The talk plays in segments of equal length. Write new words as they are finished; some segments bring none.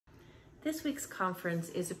This week's conference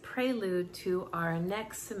is a prelude to our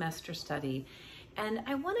next semester study, and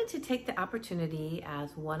I wanted to take the opportunity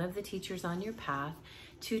as one of the teachers on your path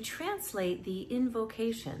to translate the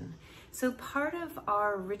invocation. So part of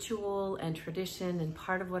our ritual and tradition, and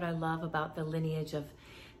part of what I love about the lineage of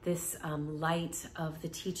this light of the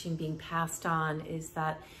teaching being passed on, is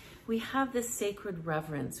that we have this sacred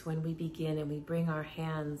reverence when we begin and we bring our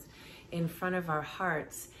hands in front of our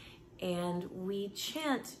hearts and we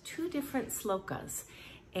chant two different slokas.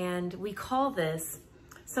 And we call this,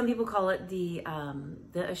 some people call it the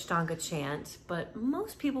Ashtanga chant, but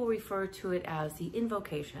most people refer to it as the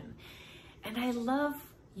invocation. And I love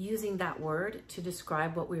using that word to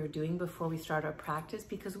describe what we were doing before we start our practice,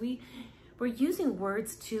 because we're using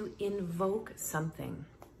words to invoke something.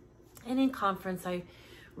 And in conference, I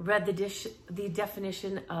read the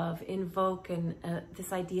definition of invoke, and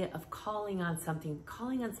this idea of calling on something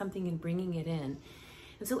and bringing it in.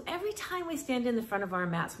 And so every time we stand in the front of our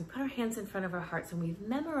mats, we put our hands in front of our hearts and we've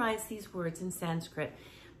memorized these words in Sanskrit,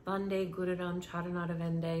 Vande Gurudam Charanada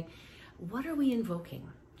Vende. What are we invoking?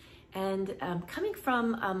 And coming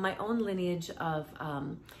from my own lineage of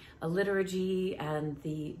a liturgy and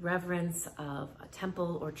the reverence of a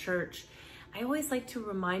temple or church, I always like to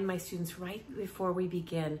remind my students right before we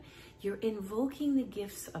begin, you're invoking the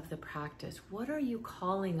gifts of the practice. What are you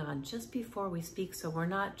calling on just before we speak, so we're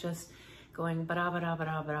not just going bara bara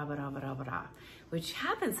bara bara bara bara bara, which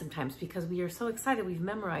happens sometimes because we are so excited, we've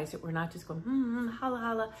memorized it. We're not just going hala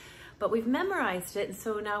hala, but we've memorized it, and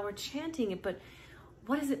so now we're chanting it. But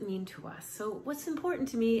what does it mean to us? So what's important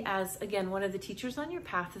to me as, again, one of the teachers on your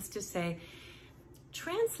path, is to say,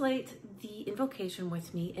 translate the invocation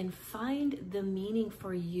with me and find the meaning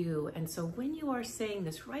for you. And so when you are saying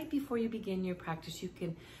this right before you begin your practice, you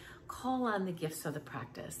can call on the gifts of the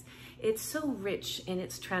practice. It's so rich in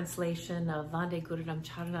its translation of Vande Gurudam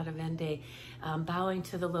Charanada Vende. Bowing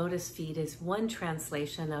to the lotus feet is one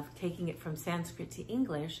translation of taking it from Sanskrit to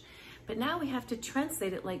English. But now we have to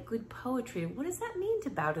translate it like good poetry. What does that mean to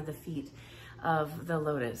bow to the feet of the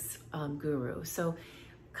lotus guru? So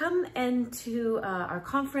come into our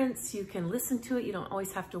conference. You can listen to it. You don't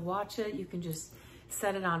always have to watch it. You can just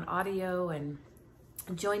set it on audio and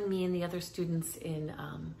join me and the other students in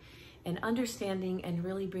understanding and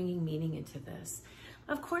really bringing meaning into this.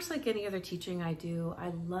 Of course, like any other teaching I do,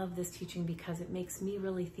 I love this teaching because it makes me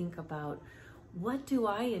really think about, what do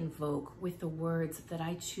I invoke with the words that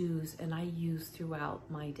I choose and I use throughout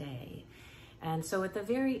my day? And so at the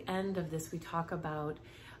very end of this, we talk about,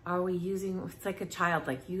 are we using, it's like a child,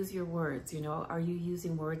 like use your words, you know, are you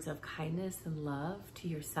using words of kindness and love to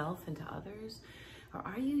yourself and to others? Or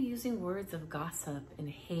are you using words of gossip and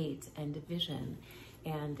hate and division?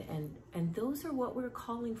 And those are what we're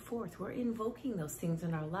calling forth. We're invoking those things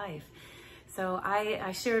in our life. So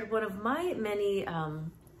I shared one of my many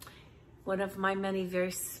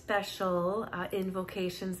very special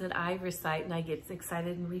invocations that I recite, and I get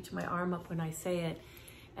excited and reach my arm up when I say it.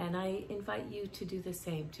 And I invite you to do the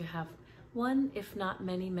same, to have one, if not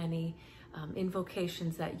many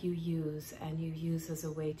invocations that you use as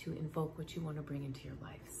a way to invoke what you want to bring into your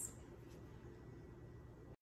lives.